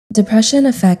Depression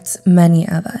affects many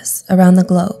of us around the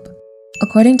globe.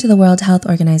 According to the World Health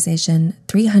Organization,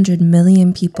 300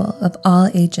 million people of all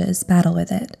ages battle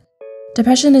with it.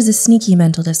 Depression is a sneaky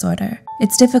mental disorder.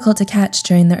 It's difficult to catch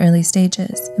during the early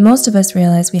stages, and most of us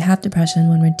realize we have depression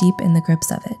when we're deep in the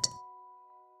grips of it.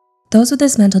 Those with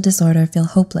this mental disorder feel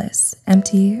hopeless,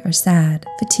 empty or sad,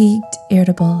 fatigued,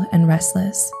 irritable, and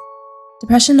restless.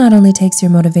 Depression not only takes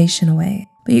your motivation away,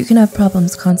 but you can have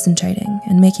problems concentrating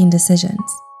and making decisions.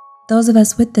 Those of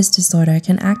us with this disorder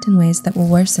can act in ways that will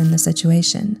worsen the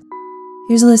situation.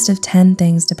 Here's a list of 10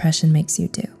 things depression makes you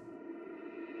do.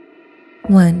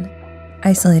 1.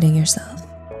 Isolating yourself.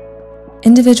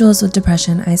 Individuals with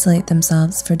depression isolate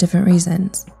themselves for different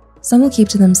reasons. Some will keep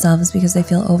to themselves because they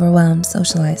feel overwhelmed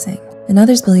socializing, and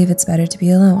others believe it's better to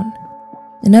be alone.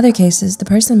 In other cases, the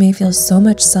person may feel so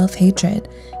much self-hatred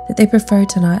that they prefer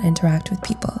to not interact with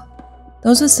people.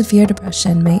 Those with severe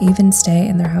depression may even stay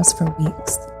in their house for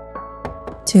weeks.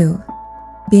 2.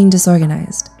 Being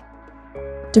disorganized.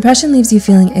 Depression leaves you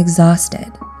feeling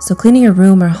exhausted, so cleaning your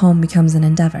room or home becomes an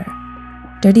endeavor.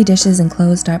 Dirty dishes and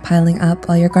clothes start piling up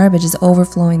while your garbage is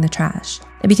overflowing the trash.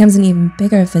 It becomes an even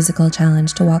bigger physical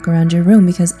challenge to walk around your room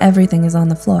because everything is on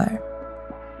the floor.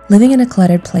 Living in a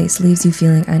cluttered place leaves you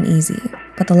feeling uneasy,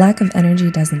 but the lack of energy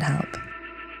doesn't help.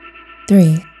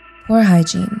 3. Poor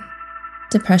hygiene.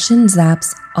 Depression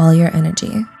zaps all your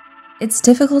energy. It's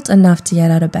difficult enough to get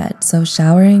out of bed, so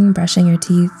showering, brushing your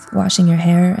teeth, washing your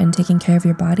hair, and taking care of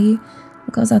your body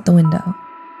goes out the window.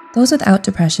 Those without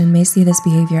depression may see this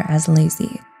behavior as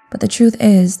lazy, but the truth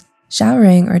is,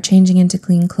 showering or changing into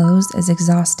clean clothes is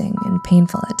exhausting and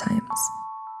painful at times.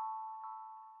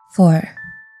 4.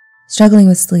 Struggling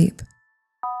with sleep.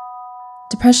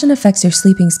 Depression affects your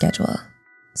sleeping schedule.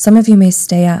 Some of you may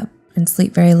stay up and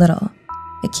sleep very little.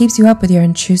 It keeps you up with your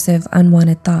intrusive,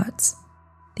 unwanted thoughts.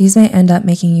 These may end up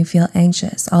making you feel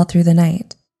anxious all through the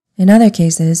night. In other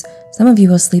cases, some of you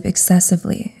will sleep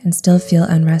excessively and still feel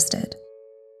unrested.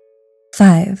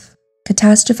 5.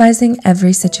 Catastrophizing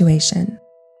every situation.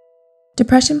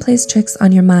 Depression plays tricks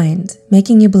on your mind,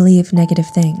 making you believe negative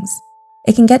things.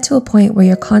 It can get to a point where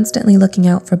you're constantly looking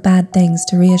out for bad things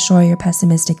to reassure your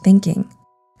pessimistic thinking.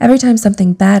 Every time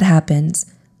something bad happens,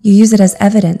 you use it as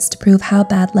evidence to prove how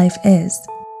bad life is.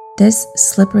 This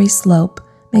slippery slope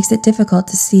makes it difficult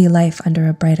to see life under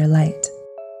a brighter light.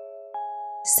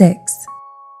 6.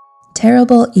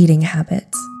 Terrible eating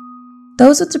habits.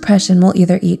 Those with depression will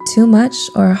either eat too much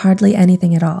or hardly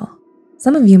anything at all.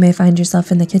 Some of you may find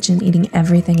yourself in the kitchen eating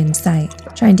everything in sight,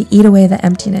 trying to eat away the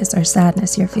emptiness or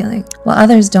sadness you're feeling, while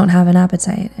others don't have an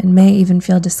appetite and may even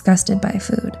feel disgusted by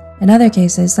food. In other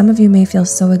cases, some of you may feel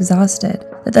so exhausted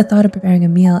that the thought of preparing a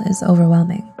meal is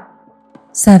overwhelming.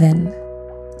 7.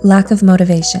 Lack of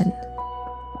motivation.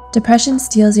 Depression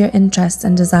steals your interests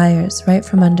and desires right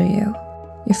from under you.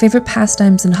 Your favorite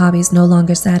pastimes and hobbies no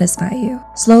longer satisfy you.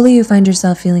 Slowly, you find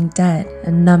yourself feeling dead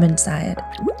and numb inside.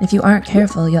 If you aren't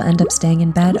careful, you'll end up staying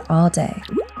in bed all day.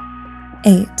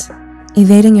 8.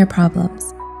 Evading your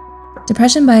problems.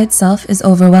 Depression by itself is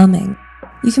overwhelming.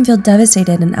 You can feel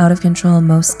devastated and out of control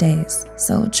most days,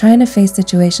 so trying to face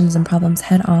situations and problems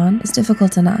head on is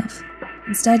difficult enough.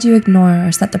 Instead, you ignore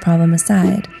or set the problem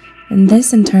aside, and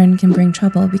this in turn can bring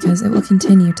trouble because it will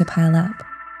continue to pile up.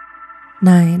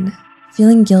 9.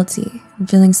 Feeling guilty and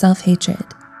feeling self-hatred.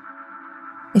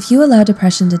 If you allow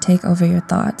depression to take over your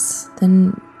thoughts,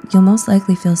 then you'll most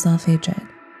likely feel self-hatred.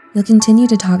 You'll continue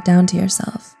to talk down to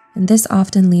yourself, and this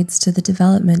often leads to the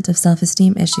development of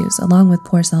self-esteem issues along with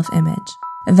poor self-image.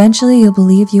 Eventually, you'll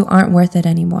believe you aren't worth it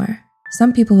anymore.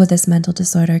 Some people with this mental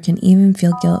disorder can even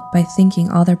feel guilt by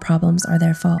thinking all their problems are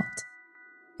their fault.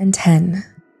 And 10.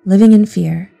 Living in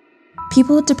fear.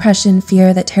 People with depression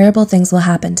fear that terrible things will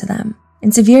happen to them.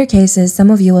 In severe cases, some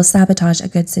of you will sabotage a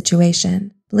good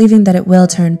situation, believing that it will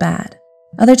turn bad.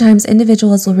 Other times,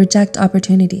 individuals will reject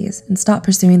opportunities and stop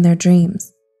pursuing their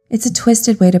dreams. It's a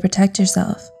twisted way to protect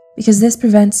yourself, because this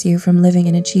prevents you from living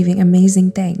and achieving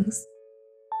amazing things.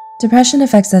 Depression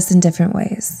affects us in different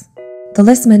ways. The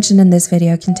list mentioned in this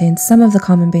video contains some of the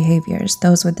common behaviors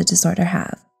those with the disorder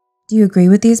have. Do you agree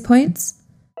with these points?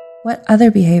 What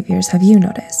other behaviors have you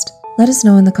noticed? Let us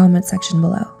know in the comment section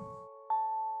below.